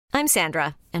I'm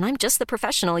Sandra, and I'm just the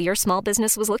professional your small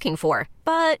business was looking for.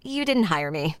 But you didn't hire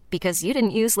me because you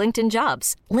didn't use LinkedIn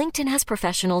Jobs. LinkedIn has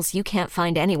professionals you can't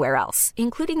find anywhere else,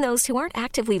 including those who aren't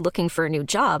actively looking for a new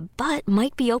job, but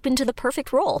might be open to the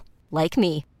perfect role, like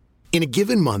me. In a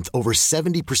given month, over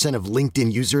 70% of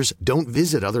LinkedIn users don't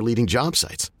visit other leading job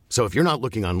sites. So if you're not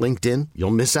looking on LinkedIn,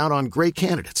 you'll miss out on great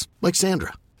candidates like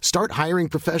Sandra. Start hiring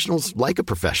professionals like a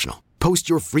professional. Post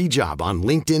your free job on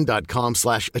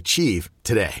linkedin.com/achieve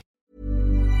today.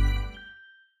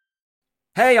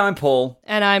 Hey, I'm Paul.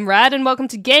 And I'm Rad, and welcome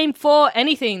to Game for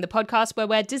Anything, the podcast where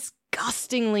we're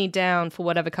disgustingly down for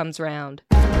whatever comes around.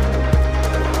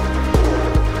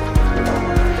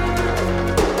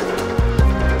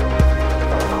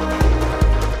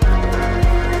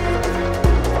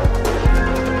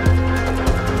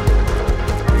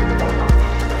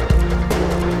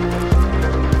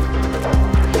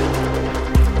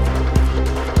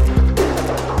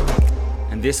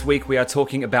 This week we are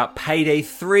talking about Payday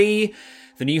 3,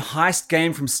 the new heist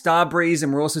game from Starbreeze,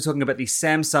 and we're also talking about the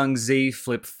Samsung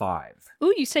zFlip 5.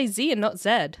 Ooh, you say Z and not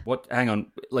Z. What? Hang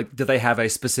on. Like, do they have a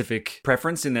specific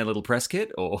preference in their little press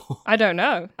kit, or? I don't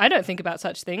know. I don't think about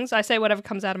such things. I say whatever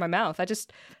comes out of my mouth. I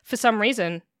just, for some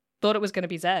reason, thought it was going to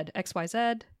be Z. X, Y, Z,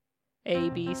 A,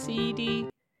 B, C, D,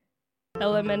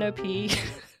 L, M, N, O, P.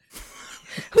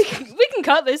 We can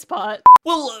cut this part.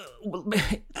 Well,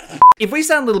 if we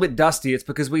sound a little bit dusty, it's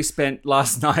because we spent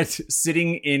last night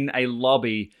sitting in a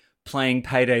lobby playing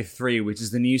Payday 3, which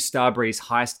is the new Starbreeze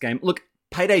heist game. Look,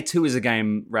 Payday 2 is a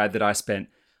game, Rad, that I spent,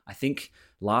 I think,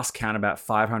 last count about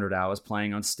 500 hours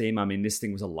playing on Steam. I mean, this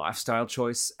thing was a lifestyle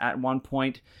choice at one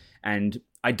point, and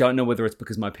I don't know whether it's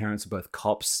because my parents were both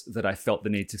cops that I felt the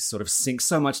need to sort of sink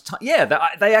so much time. Yeah,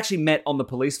 they actually met on the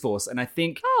police force, and I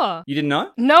think... Oh. You didn't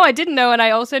know? No, I didn't know, and I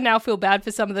also now feel bad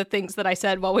for some of the things that I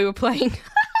said while we were playing.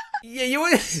 Yeah,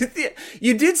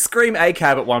 you did scream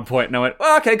ACAB at one point, and I went,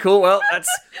 oh, okay, cool, well,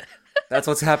 that's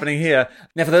what's happening here.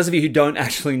 Now, for those of you who don't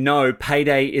actually know,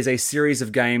 Payday is a series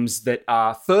of games that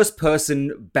are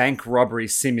first-person bank robbery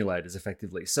simulators,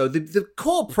 effectively. So the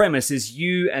core premise is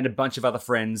you and a bunch of other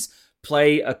friends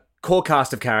play a core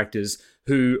cast of characters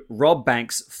who rob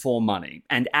banks for money.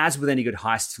 And as with any good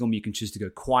heist film, you can choose to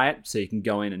go quiet, so you can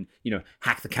go in and,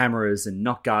 hack the cameras and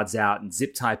knock guards out and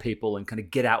zip tie people and kind of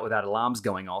get out without alarms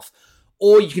going off.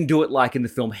 Or you can do it like in the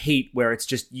film Heat, where it's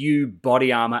just you,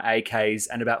 body armor, AKs,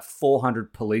 and about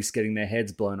 400 police getting their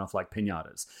heads blown off like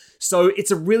piñatas. So it's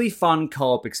a really fun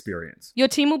co-op experience. Your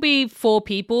team will be 4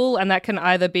 people, and that can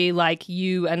either be like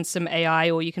you and some AI,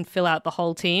 or you can fill out the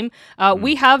whole team.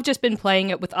 We have just been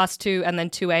playing it with us 2 and then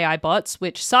 2 AI bots,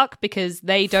 which suck because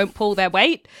they don't pull their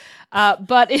weight.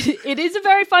 But it is a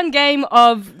very fun game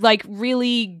of like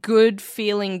really good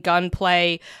feeling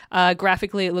gunplay.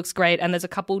 Graphically, it looks great. And there's a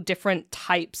couple different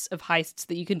types of heists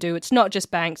that you can do. It's not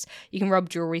just banks. You can rob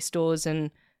jewelry stores and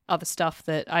other stuff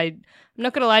that I'm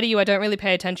not going to lie to you, I don't really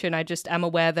pay attention. I just am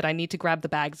aware that I need to grab the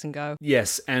bags and go.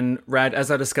 Yes, and Rad, as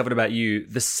I discovered about you,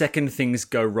 the second things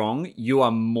go wrong, you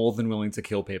are more than willing to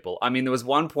kill people. I mean, there was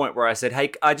one point where I said,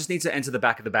 hey, I just need to enter the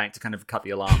back of the bank to kind of cut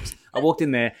the alarms. I walked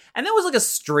in there, and there was like a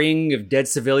string of dead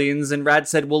civilians, and Rad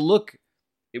said, well, look,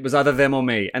 it was either them or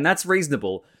me, and that's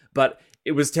reasonable, but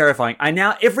it was terrifying.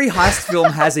 Every heist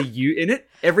film has a U in it.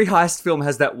 Every heist film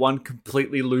has that one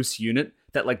completely loose unit,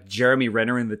 that like Jeremy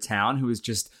Renner in The Town, who is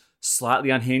just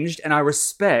slightly unhinged. And I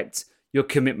respect your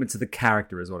commitment to the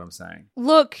character, is what I'm saying.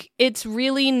 Look, it's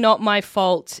really not my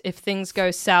fault if things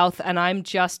go south, and I'm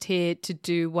just here to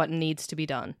do what needs to be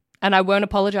done. And I won't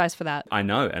apologize for that. I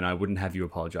know, and I wouldn't have you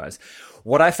apologize.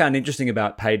 What I found interesting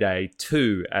about Payday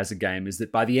 2 as a game is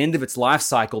that by the end of its life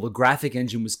cycle, the graphic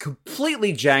engine was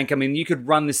completely jank. I mean, you could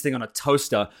run this thing on a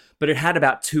toaster, but it had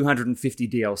about 250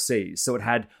 DLCs. So it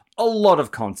had a lot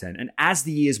of content. And as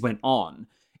the years went on,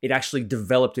 it actually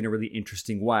developed in a really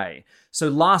interesting way. So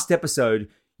last episode,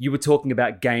 you were talking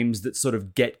about games that sort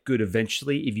of get good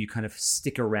eventually if you kind of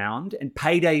stick around. And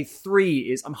Payday 3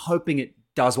 is, I'm hoping it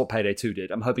does what Payday 2 did.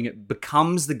 I'm hoping it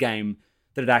becomes the game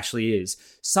that it actually is.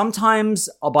 Sometimes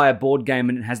I'll buy a board game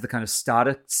and it has the kind of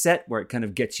starter set where it kind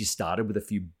of gets you started with a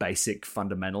few basic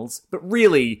fundamentals. But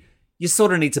really, you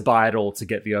sort of need to buy it all to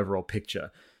get the overall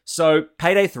picture. So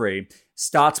Payday 3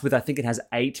 starts with, I think it has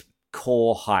 8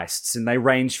 core heists, and they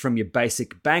range from your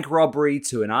basic bank robbery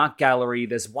to an art gallery.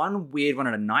 There's one weird one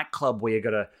at a nightclub where you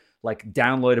gotta like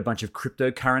download a bunch of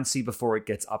cryptocurrency before it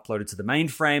gets uploaded to the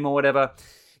mainframe or whatever.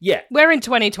 Yeah. We're in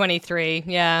 2023,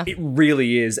 yeah. It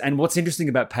really is. And what's interesting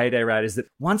about Payday, Rad, is that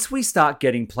once we start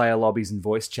getting player lobbies and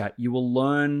voice chat, you will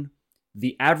learn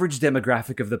the average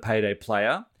demographic of the Payday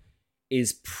player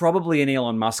is probably an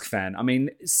Elon Musk fan. I mean,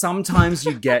 sometimes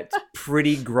you get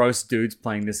pretty gross dudes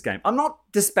playing this game. I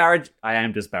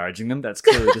am disparaging them. That's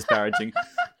clearly disparaging.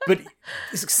 But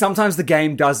sometimes the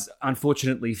game does,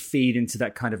 unfortunately, feed into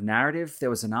that kind of narrative. There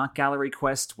was an art gallery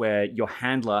quest where your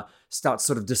handler starts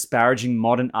sort of disparaging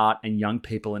modern art and young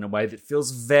people in a way that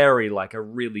feels very like a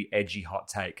really edgy hot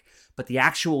take. But the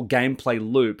actual gameplay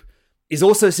loop is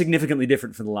also significantly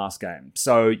different from the last game.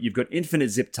 So you've got infinite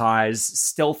zip ties,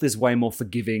 stealth is way more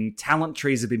forgiving, talent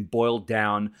trees have been boiled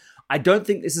down. I don't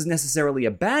think this is necessarily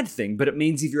a bad thing, but it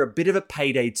means if you're a bit of a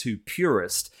Payday 2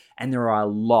 purist, and there are a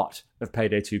lot of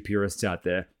Payday 2 purists out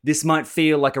there, this might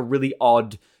feel like a really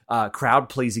odd,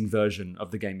 crowd-pleasing version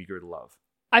of the game you grew to love.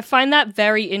 I find that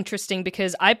very interesting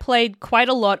because I played quite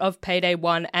a lot of Payday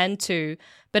 1 and 2,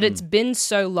 but it's been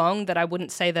so long that I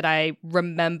wouldn't say that I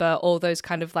remember all those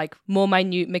kind of like more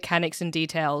minute mechanics and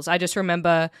details. I just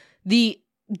remember the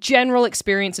general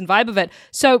experience and vibe of it.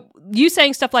 So you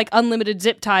saying stuff like unlimited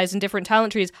zip ties and different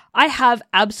talent trees, I have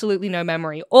absolutely no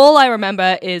memory. All I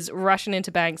remember is rushing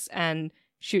into banks and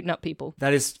shooting up people.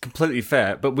 That is completely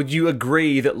fair. But would you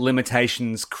agree that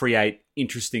limitations create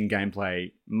interesting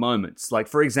gameplay moments? Like,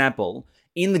 for example,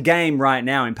 in the game right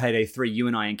now in Payday 3, you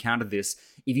and I encountered this.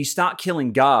 If you start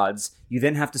killing guards, you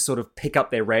then have to sort of pick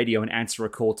up their radio and answer a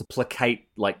call to placate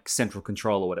like central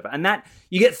control or whatever. And that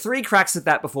you get 3 cracks at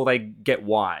that before they get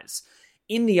wise.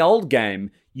 In the old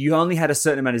game, you only had a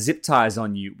certain amount of zip ties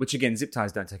on you, which again, zip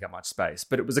ties don't take up much space.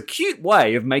 But it was a cute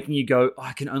way of making you go,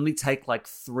 I can only take like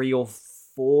 3 or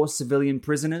 4 civilian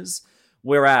prisoners.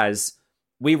 Whereas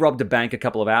we robbed a bank a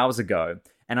couple of hours ago,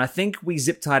 and I think we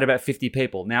zip-tied about 50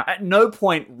 people. Now, at no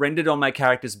point rendered on my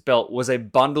character's belt was a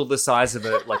bundle the size of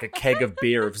a keg of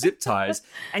beer of zip ties.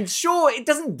 And sure, it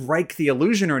doesn't break the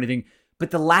illusion or anything,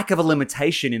 but the lack of a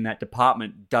limitation in that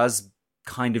department does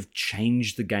kind of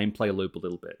change the gameplay loop a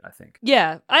little bit, I think.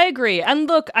 Yeah, I agree. And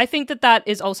look, I think that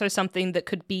is also something that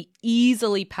could be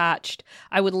easily patched.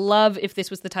 I would love if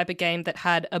this was the type of game that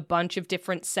had a bunch of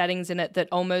different settings in it that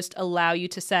almost allow you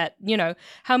to set,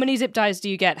 how many zip ties do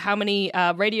you get? How many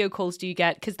radio calls do you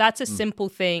get? Because that's a simple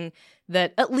thing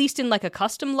that, at least in like a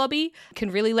custom lobby,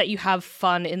 can really let you have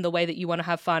fun in the way that you want to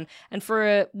have fun. And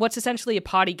for what's essentially a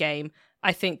party game,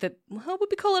 I think that, would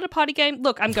we call it a party game?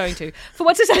 Look, I'm going to. For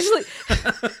what's essentially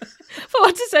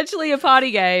a party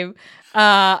game,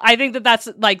 I think that that's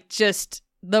like just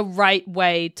the right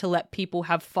way to let people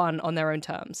have fun on their own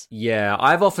terms. Yeah,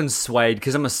 I've often swayed,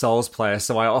 because I'm a Souls player,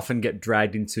 so I often get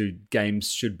dragged into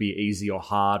games should be easy or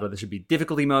hard, or there should be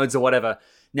difficulty modes or whatever.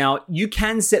 Now, you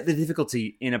can set the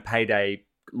difficulty in a Payday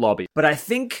lobby, but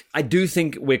I do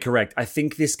think we're correct. I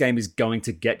think this game is going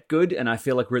to get good, and I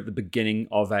feel like we're at the beginning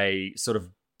of a sort of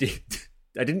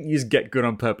I didn't use get good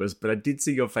on purpose, but I did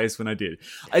see your face when I did.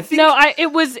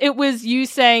 It was you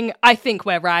saying I think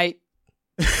we're right.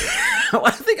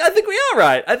 I think we are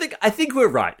right. I think we're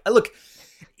right. Look,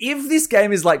 if this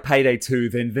game is like Payday 2,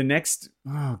 then the next,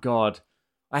 oh god,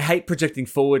 I hate projecting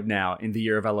forward now in the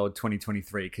year of our Lord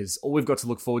 2023, because all we've got to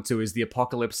look forward to is the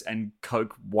apocalypse and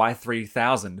Coke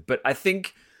Y3000. But I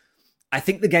think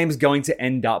the game is going to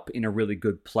end up in a really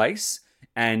good place.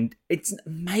 And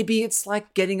maybe it's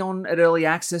like getting on at early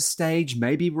access stage.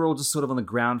 Maybe we're all just sort of on the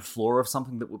ground floor of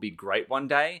something that will be great one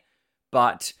day.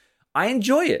 But I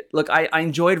enjoy it. Look, I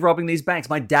enjoyed robbing these banks.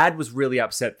 My dad was really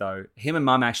upset, though. Him and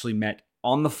Mum actually met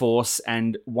on the Force,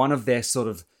 and one of their sort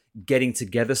of getting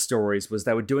together stories was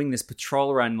they were doing this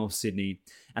patrol around North Sydney,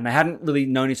 and they hadn't really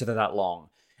known each other that long.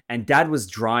 And Dad was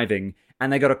driving,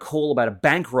 and they got a call about a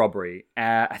bank robbery,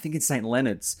 I think in St.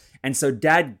 Leonard's. And so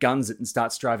Dad guns it and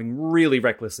starts driving really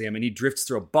recklessly. I mean, he drifts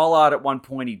through a bollard at one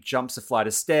point, he jumps a flight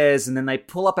of stairs, and then they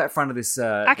pull up out front of this...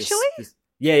 Actually?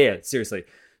 Yeah, seriously.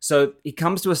 So he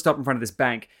comes to a stop in front of this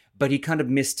bank, but he kind of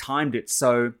mistimed it.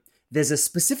 So there's a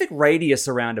specific radius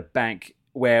around a bank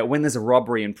where when there's a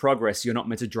robbery in progress, you're not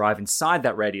meant to drive inside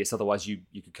that radius, otherwise you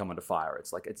could come under fire.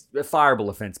 It's a fireable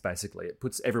offense, basically. It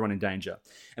puts everyone in danger.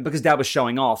 And because Dad was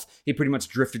showing off, he pretty much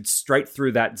drifted straight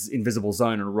through that invisible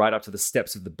zone and right up to the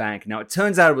steps of the bank. Now, it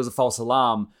turns out it was a false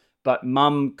alarm, but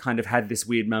Mum kind of had this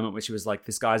weird moment where she was like,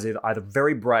 this guy's either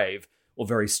very brave or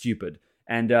very stupid.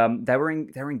 And they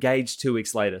were engaged 2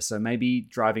 weeks later, so maybe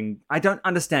driving... I don't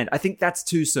understand. I think that's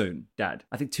too soon, Dad.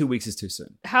 I think 2 weeks is too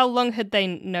soon. How long had they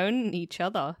known each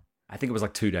other? I think it was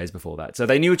like 2 days before that. So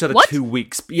they knew each other 2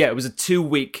 weeks. Yeah, it was a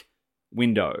 2-week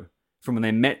window from when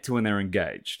they met to when they were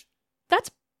engaged. That's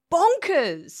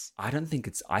bonkers. I think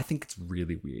it's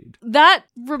really weird. That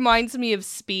reminds me of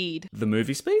Speed. The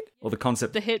movie Speed? Or the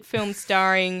concept? The hit film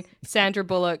starring Sandra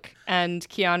Bullock and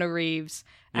Keanu Reeves.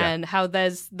 Yeah. And how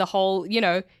there's the whole,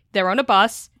 they're on a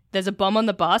bus, there's a bomb on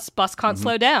the bus can't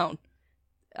slow down.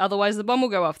 otherwise the bomb will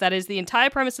go off. That is the entire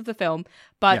premise of the film.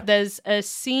 But there's a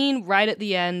scene right at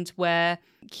the end where,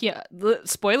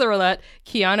 spoiler alert,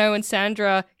 Keanu and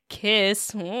Sandra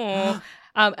kiss.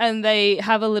 And they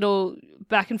have a little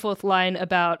back and forth line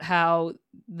about how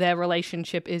their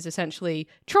relationship is essentially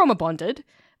trauma bonded,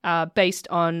 based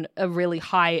on a really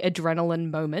high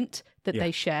adrenaline moment that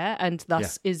they share, and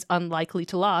thus is unlikely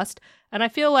to last. And I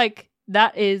feel like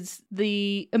that is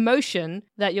the emotion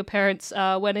that your parents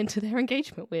went into their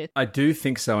engagement with. I do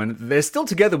think so, and they're still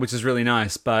together, which is really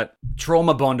nice. But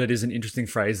trauma bonded is an interesting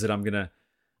phrase that I'm gonna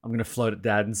float at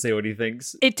Dad and see what he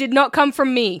thinks. It did not come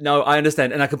from me. No, I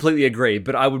understand, and I completely agree.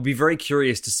 But I would be very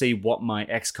curious to see what my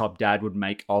ex-cop dad would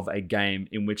make of a game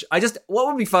in which what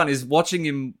would be fun is watching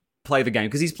him play the game,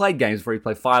 because he's played games before. He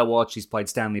played Firewatch, he's played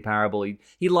Stanley Parable.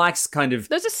 He likes kind of...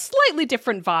 Those are slightly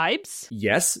different vibes.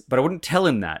 Yes, but I wouldn't tell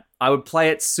him that. I would play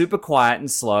it super quiet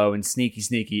and slow and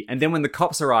sneaky. And then when the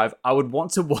cops arrive, I would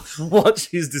want to watch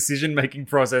his decision-making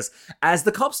process as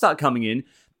the cops start coming in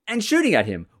and shooting at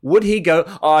him. Would he go,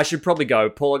 oh, I should probably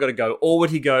go, Paul, I gotta go? Or would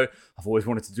he go, I've always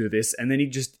wanted to do this? And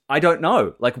then I don't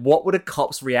know. Like, what would a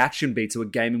cop's reaction be to a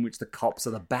game in which the cops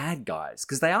are the bad guys?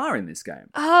 Because they are in this game.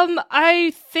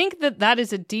 I think that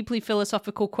is a deeply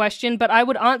philosophical question, but I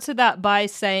would answer that by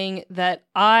saying that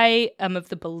I am of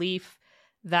the belief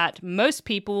that most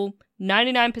people,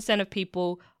 99% of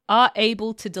people, are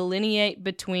able to delineate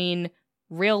between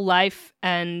real life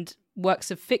and works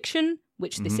of fiction,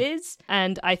 which this is.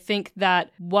 And I think that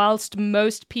whilst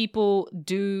most people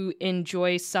do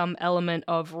enjoy some element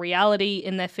of reality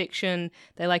in their fiction,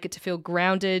 they like it to feel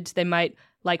grounded, they might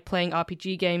like playing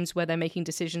RPG games where they're making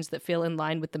decisions that feel in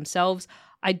line with themselves.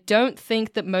 I don't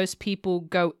think that most people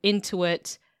go into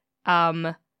it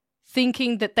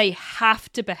thinking that they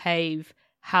have to behave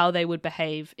how they would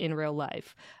behave in real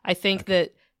life. I think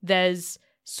that there's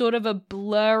sort of a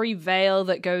blurry veil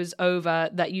that goes over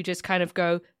that you just kind of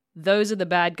go, those are the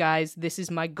bad guys, this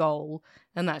is my goal,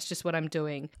 and that's just what I'm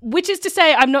doing. Which is to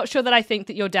say, I'm not sure that I think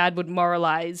that your dad would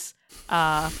moralize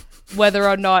whether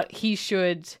or not he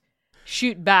should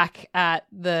shoot back at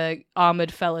the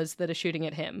armored fellas that are shooting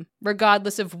at him,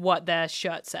 regardless of what their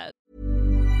shirt says.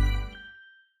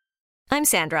 I'm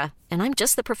Sandra, and I'm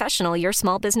just the professional your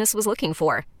small business was looking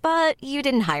for. But you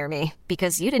didn't hire me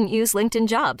because you didn't use LinkedIn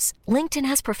Jobs. LinkedIn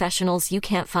has professionals you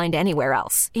can't find anywhere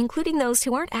else, including those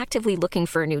who aren't actively looking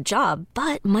for a new job,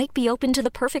 but might be open to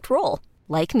the perfect role,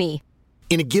 like me.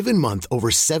 In a given month, over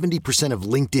 70% of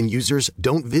LinkedIn users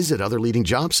don't visit other leading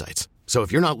job sites. So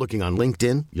if you're not looking on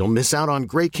LinkedIn, you'll miss out on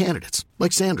great candidates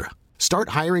like Sandra. Start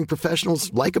hiring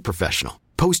professionals like a professional.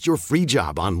 Post your free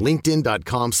job on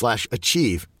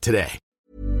linkedin.com/achieve today.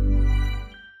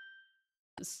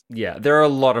 Yeah, there are a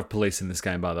lot of police in this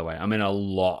game, by the way. I mean, a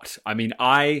lot. I mean,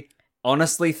 I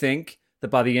honestly think that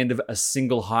by the end of a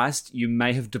single heist, you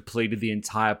may have depleted the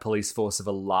entire police force of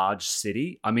a large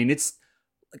city. I mean, it's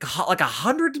like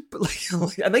 100,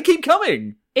 and they keep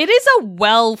coming. It is a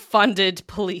well-funded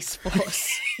police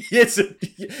force. Yes,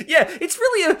 yeah, it's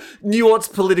really a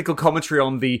nuanced political commentary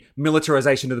on the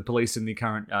militarization of the police in the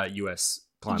current US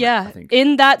climate, yeah, I think.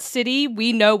 In that city,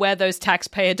 we know where those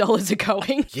taxpayer dollars are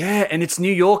going. Yeah, and it's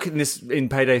New York in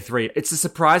Payday 3. It's a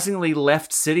surprisingly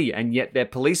left city, and yet their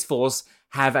police force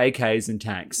have AKs and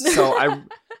tanks. So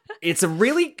it's a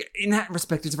really, in that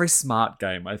respect, it's a very smart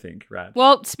game, I think, Rad.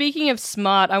 Well, speaking of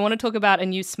smart, I want to talk about a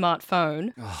new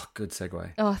smartphone. Oh, good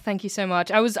segue. Oh, thank you so much.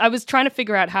 I was trying to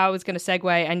figure out how I was going to segue,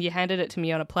 and you handed it to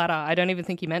me on a platter. I don't even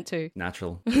think you meant to.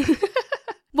 Natural.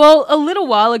 Well, a little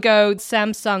while ago,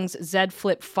 Samsung's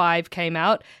zFlip 5 came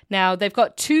out. Now, they've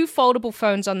got two foldable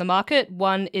phones on the market.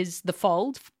 One is the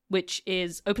Fold, which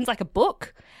opens like a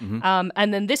book. Mm-hmm.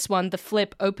 And then this one, the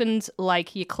Flip, opens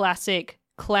like your classic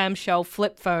clamshell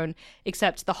flip phone,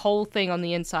 except the whole thing on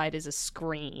the inside is a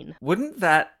screen. Wouldn't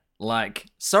that, like,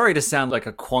 sorry to sound like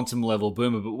a quantum level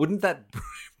boomer, but wouldn't that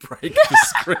break the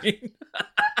screen?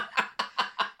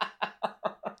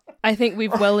 I think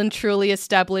we've well and truly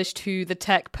established who the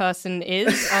tech person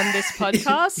is on this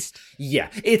podcast. Yeah,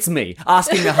 it's me,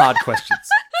 asking the hard questions.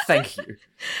 Thank you.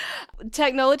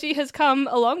 Technology has come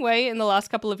a long way in the last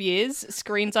couple of years.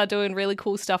 Screens are doing really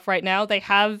cool stuff right now. They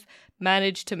have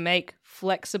managed to make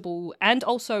flexible and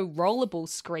also rollable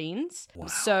screens. Wow.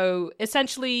 So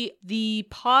essentially, the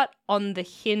part on the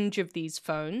hinge of these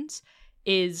phones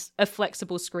is a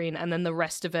flexible screen, and then the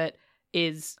rest of it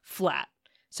is flat.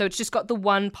 So it's just got the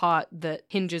one part that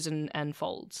hinges and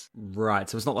folds. Right,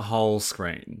 so it's not the whole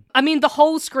screen. I mean, the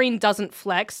whole screen doesn't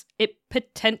flex. It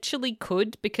potentially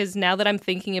could, because now that I'm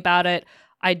thinking about it,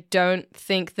 I don't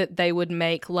think that they would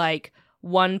make like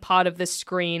one part of the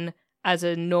screen as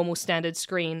a normal standard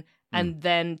screen and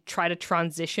then try to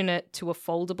transition it to a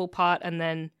foldable part and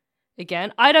then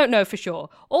again. I don't know for sure.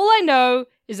 All I know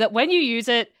is that when you use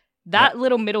it, that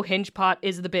little middle hinge part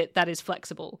is the bit that is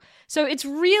flexible. So it's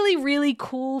really, really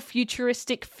cool,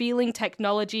 futuristic feeling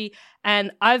technology,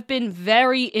 and I've been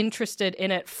very interested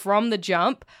in it from the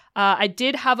jump. I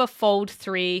did have a Fold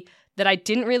 3 that I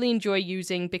didn't really enjoy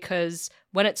using because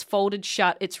when it's folded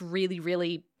shut, it's really,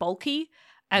 really bulky.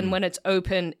 And when it's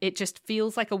open, it just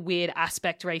feels like a weird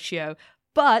aspect ratio.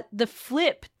 But the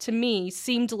Flip, to me,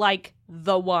 seemed like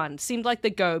the one, seemed like the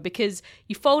go, because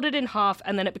you fold it in half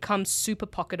and then it becomes super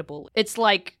pocketable. It's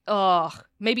like,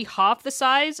 maybe half the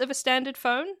size of a standard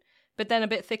phone, but then a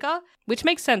bit thicker, which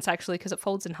makes sense, actually, because it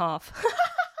folds in half.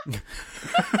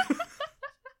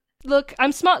 Look,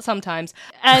 I'm smart sometimes.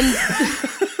 And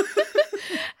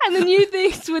and the new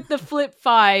things with the Flip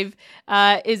 5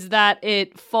 is that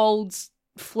it folds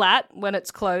flat when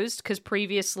it's closed, because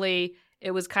previously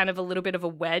it was kind of a little bit of a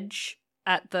wedge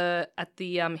at the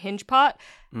hinge part.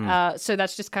 So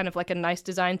that's just kind of like a nice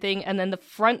design thing. And then the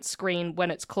front screen, when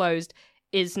it's closed,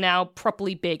 is now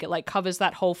properly big. It like covers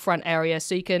that whole front area,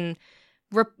 so you can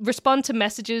respond to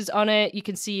messages on it. You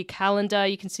can see your calendar.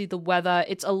 You can see the weather.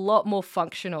 It's a lot more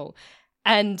functional.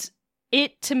 And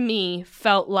it, to me,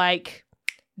 felt like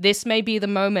this may be the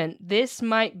moment. This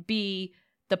might be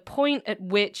the point at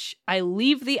which I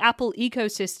leave the Apple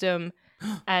ecosystem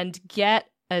and get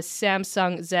a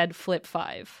Samsung Z Flip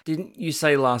 5. Didn't you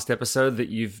say last episode that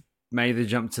you've made the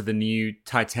jump to the new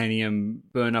titanium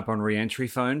burn-up on re-entry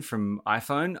phone from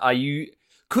iPhone?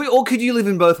 Could you live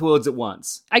in both worlds at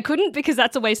once? I couldn't, because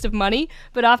that's a waste of money.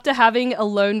 But after having a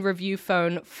lone review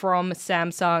phone from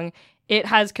Samsung, it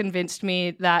has convinced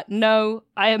me that no,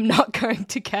 I am not going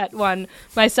to get one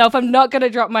myself. I'm not going to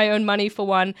drop my own money for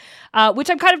one, which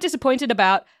I'm kind of disappointed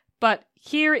about. But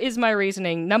here is my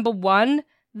reasoning. Number one,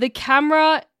 the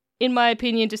camera, in my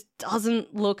opinion, just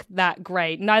doesn't look that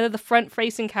great. Neither the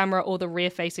front-facing camera or the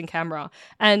rear-facing camera.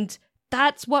 And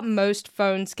that's what most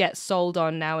phones get sold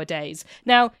on nowadays.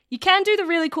 Now, you can do the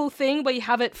really cool thing where you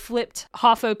have it flipped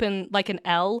half open like an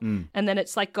L, and then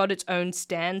it's like got its own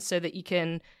stand so that you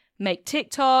can make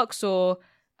TikToks or,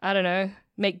 I don't know,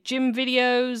 make gym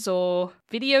videos or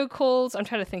video calls. I'm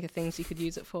trying to think of things you could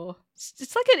use it for.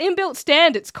 It's like an inbuilt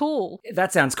stand. It's cool.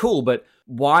 That sounds cool, but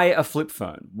why a flip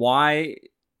phone? Why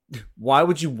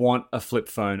would you want a flip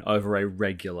phone over a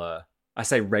regular, I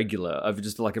say regular, over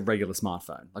just like a regular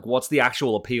smartphone? Like, what's the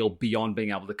actual appeal beyond being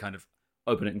able to kind of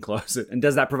open it and close it? And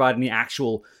does that provide any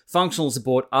actual functional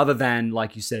support other than,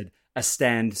 like you said, a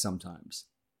stand sometimes?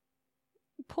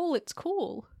 Paul, it's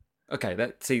cool. Okay,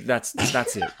 that's it.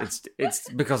 It's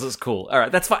because it's cool. All right,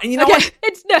 that's fine. And you know what?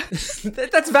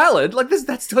 That's valid. Like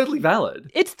that's totally valid.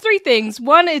 It's three things.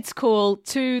 One, it's cool.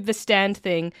 Two, the stand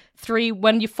thing. Three,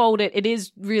 when you fold it, it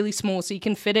is really small, so you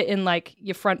can fit it in like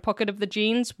your front pocket of the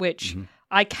jeans, which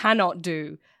I cannot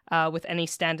do with any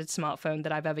standard smartphone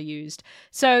that I've ever used.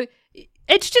 So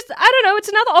it's just, I don't know, it's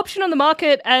another option on the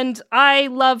market, and I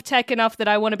love tech enough that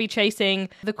I want to be chasing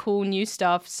the cool new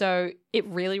stuff, so it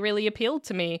really, really appealed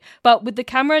to me. But with the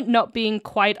camera not being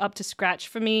quite up to scratch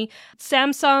for me,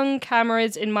 Samsung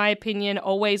cameras, in my opinion,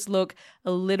 always look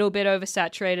a little bit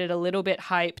oversaturated, a little bit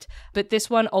hyped, but this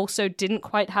one also didn't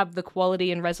quite have the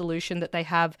quality and resolution that they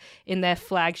have in their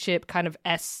flagship kind of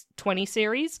S20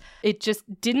 series. It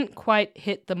just didn't quite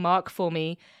hit the mark for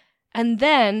me. And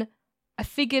then I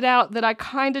figured out that I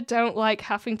kind of don't like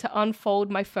having to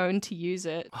unfold my phone to use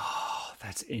it. Oh,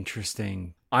 that's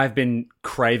interesting. I've been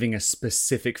craving a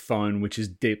specific phone which is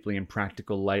deeply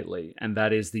impractical lately, and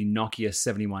that is the Nokia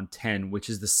 7110, which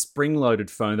is the spring-loaded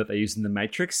phone that they use in The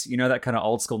Matrix. You know that kind of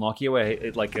old-school Nokia where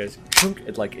it like goes,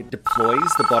 it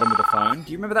deploys the bottom of the phone?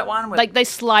 Do you remember that one? Like they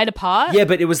slide apart? Yeah,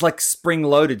 but it was like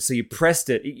spring-loaded, so you pressed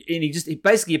it, and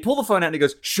basically you pull the phone out and it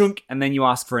goes shunk, and then you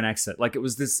ask for an exit. Like it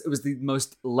was the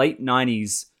most late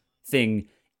 90s thing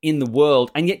in the world,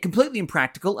 and yet completely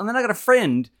impractical. And then I got a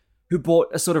friend who bought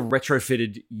a sort of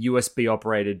retrofitted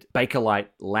USB-operated Bakelite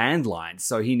landline.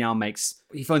 So he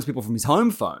phones people from his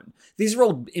home phone. These are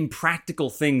all impractical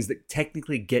things that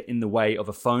technically get in the way of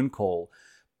a phone call.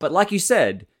 But like you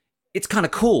said, it's kind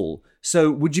of cool.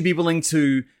 So would you be willing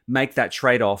to make that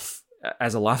trade-off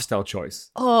as a lifestyle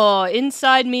choice? Oh,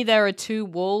 inside me there are two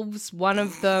wolves. One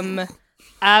of them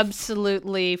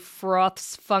absolutely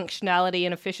froths functionality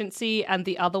and efficiency, and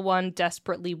the other one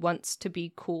desperately wants to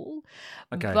be cool.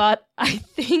 Okay. But I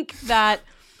think that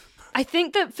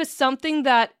for something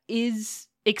that is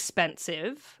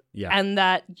expensive and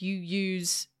that you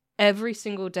use every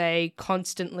single day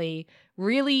constantly,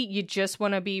 really you just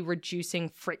want to be reducing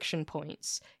friction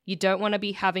points. You don't want to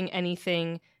be having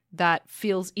anything that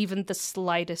feels even the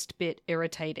slightest bit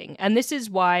irritating. And this is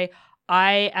why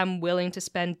I am willing to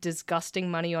spend disgusting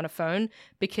money on a phone,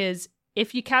 because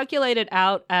if you calculate it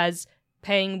out as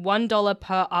paying $1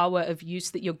 per hour of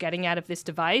use that you're getting out of this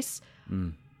device,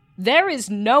 there is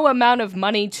no amount of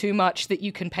money too much that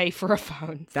you can pay for a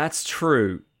phone. That's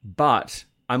true, but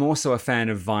I'm also a fan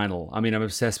of vinyl. I mean, I'm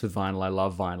obsessed with vinyl. I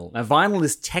love vinyl. Now, vinyl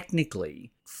is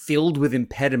technically filled with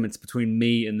impediments between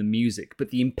me and the music, but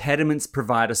the impediments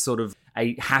provide a sort of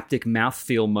a haptic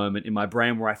mouthfeel moment in my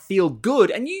brain where I feel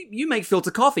good. And you make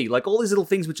filter coffee, like all these little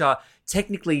things which are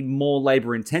technically more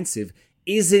labor intensive.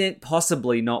 Isn't it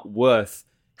possibly not worth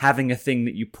having a thing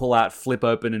that you pull out, flip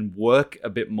open, and work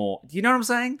a bit more? Do you know what I'm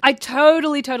saying? I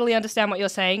totally understand what you're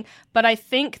saying, but I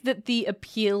think that the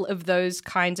appeal of those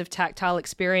kinds of tactile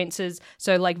experiences,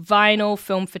 so like vinyl,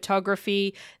 film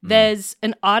photography, there's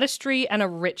an artistry and a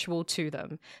ritual to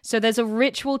them. So there's a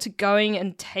ritual to going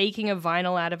and taking a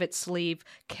vinyl out of its sleeve,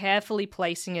 carefully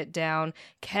placing it down,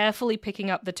 carefully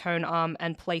picking up the tone arm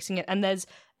and placing it, and there's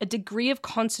a degree of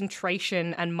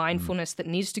concentration and mindfulness that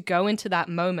needs to go into that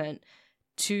moment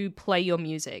to play your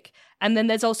music. And then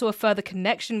there's also a further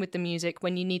connection with the music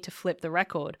when you need to flip the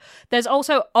record. There's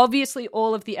also obviously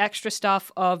all of the extra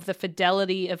stuff of the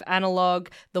fidelity of analog,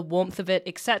 the warmth of it,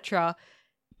 etc.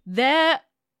 There,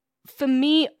 for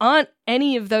me, aren't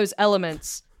any of those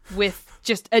elements with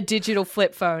just a digital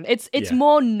flip phone. It's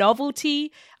more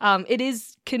novelty. It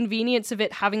is convenience of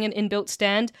it having an inbuilt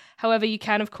stand. However, you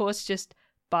can, of course, just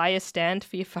buy a stand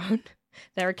for your phone.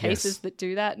 There are cases that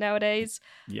do that nowadays.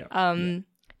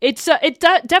 It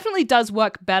definitely does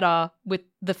work better with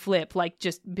the flip, like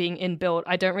just being inbuilt.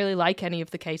 I don't really like any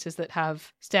of the cases that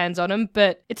have stands on them,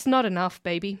 but it's not enough,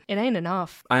 baby. It ain't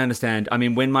enough. I understand. I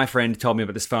mean, when my friend told me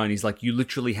about this phone, he's like, you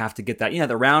literally have to get that,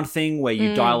 the round thing where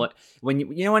you dial it. When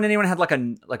when anyone had like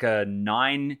a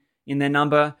 9 in their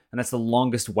number, and that's the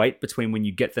longest wait between when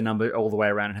you get the number all the way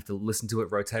around and have to listen to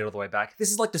it rotate all the way back.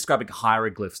 This is like describing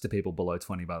hieroglyphs to people below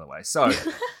 20, by the way. So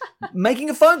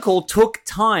making a phone call took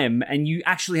time, and you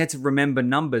actually had to remember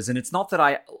numbers. And it's not that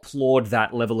I applaud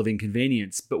that level of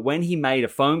inconvenience, but when he made a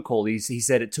phone call, he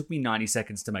said it took me 90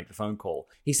 seconds to make the phone call.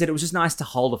 He said it was just nice to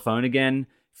hold the phone again.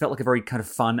 It felt like a very kind of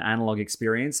fun analog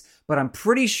experience. But I'm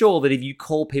pretty sure that if you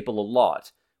call people a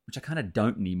lot, which I kind of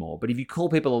don't anymore, but if you call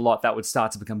people a lot, that would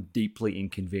start to become deeply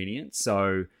inconvenient.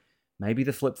 So maybe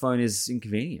the flip phone is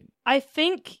inconvenient. I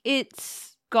think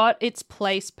it's got its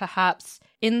place perhaps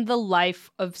in the life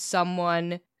of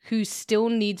someone who still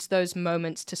needs those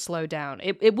moments to slow down.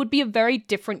 It would be a very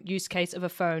different use case of a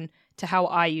phone to how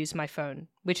I use my phone,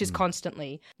 which is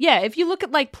constantly. Yeah, if you look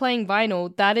at like playing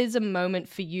vinyl, that is a moment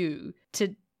for you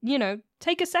to,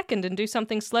 take a second and do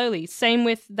something slowly. Same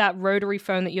with that rotary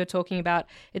phone that you're talking about.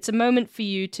 It's a moment for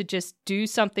you to just do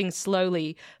something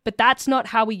slowly. But that's not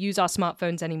how we use our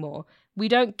smartphones anymore. We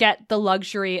don't get the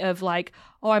luxury of like,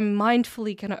 oh, I'm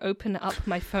mindfully going to open up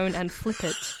my phone and flip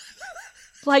it.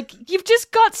 Like, you've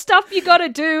just got stuff you got to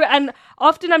do. And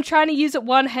often I'm trying to use it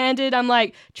one-handed. I'm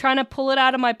like trying to pull it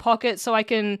out of my pocket so I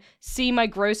can see my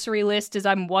grocery list as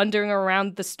I'm wandering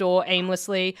around the store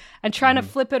aimlessly, and trying to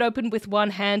flip it open with one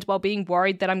hand while being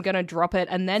worried that I'm going to drop it,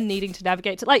 and then needing to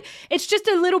navigate to, like, it's just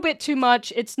a little bit too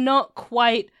much. It's not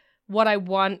quite what I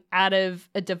want out of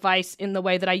a device in the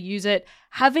way that I use it.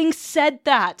 Having said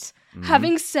that,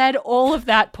 having said all of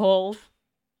that, Paul,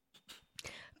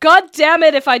 God damn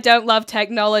it if I don't love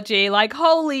technology. Like,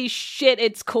 holy shit,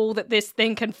 it's cool that this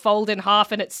thing can fold in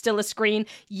half and it's still a screen.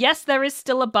 Yes, there is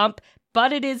still a bump,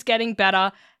 but it is getting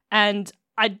better. And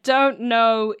I don't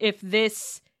know if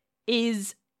this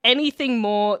is anything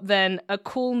more than a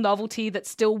cool novelty that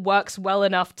still works well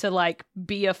enough to, like,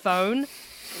 be a phone.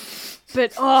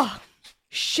 But, oh,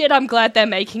 shit, I'm glad they're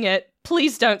making it.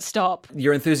 Please don't stop.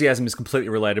 Your enthusiasm is completely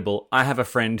relatable. I have a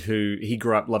friend he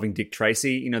grew up loving Dick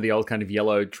Tracy, the old kind of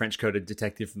yellow trench-coated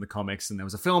detective from the comics, and there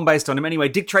was a film based on him. Anyway,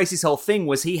 Dick Tracy's whole thing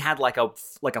was he had like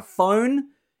a phone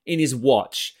in his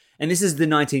watch. And this is the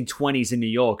 1920s in New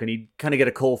York, and he'd kind of get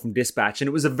a call from dispatch, and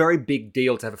it was a very big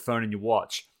deal to have a phone in your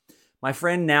watch. My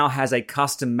friend now has a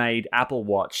custom-made Apple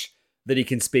Watch that he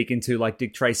can speak into like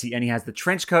Dick Tracy, and he has the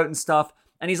trench coat and stuff,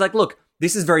 and he's like, look,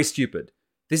 this is very stupid.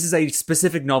 This is a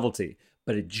specific novelty,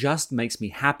 but it just makes me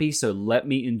happy, so let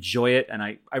me enjoy it, and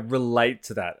I relate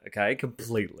to that, okay?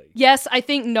 Completely. Yes, I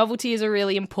think novelty is a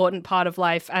really important part of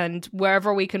life, and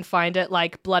wherever we can find it,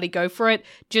 like, bloody go for it.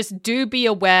 Just do be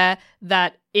aware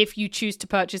that if you choose to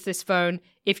purchase this phone,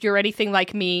 if you're anything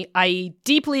like me, i.e.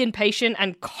 deeply impatient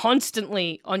and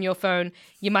constantly on your phone,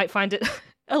 you might find it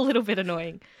a little bit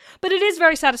annoying. But it is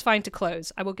very satisfying to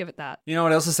close. I will give it that. You know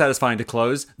what else is satisfying to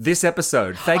close? This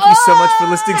episode. Thank you so much for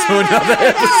listening to another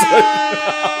episode.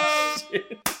 Oh,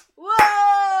 shit.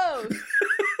 Whoa!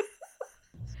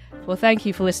 Well, thank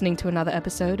you for listening to another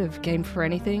episode of Game for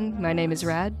Anything. My name is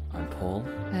Rad. I'm Paul.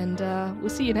 And we'll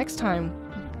see you next time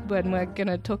when we're going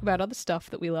to talk about other stuff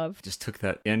that we love. Just took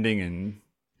that ending and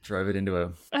drove it into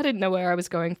a... I didn't know where I was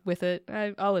going with it.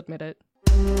 I'll admit it.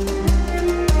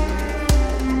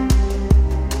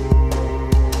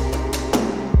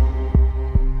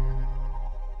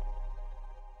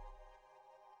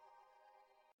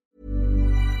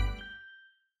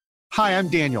 Hi, I'm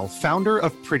Daniel, founder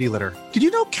of Pretty Litter. Did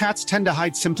you know cats tend to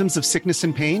hide symptoms of sickness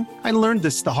and pain? I learned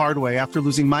this the hard way after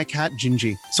losing my cat,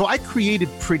 Gingy. So I created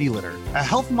Pretty Litter, a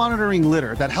health monitoring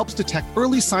litter that helps detect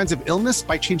early signs of illness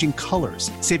by changing colors,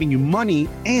 saving you money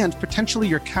and potentially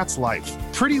your cat's life.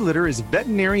 Pretty Litter is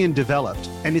veterinarian developed,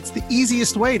 and it's the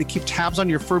easiest way to keep tabs on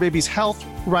your fur baby's health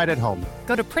right at home.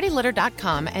 Go to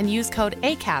prettylitter.com and use code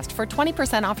ACAST for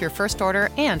 20% off your first order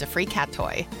and a free cat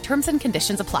toy. Terms and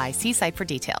conditions apply. See site for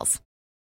details.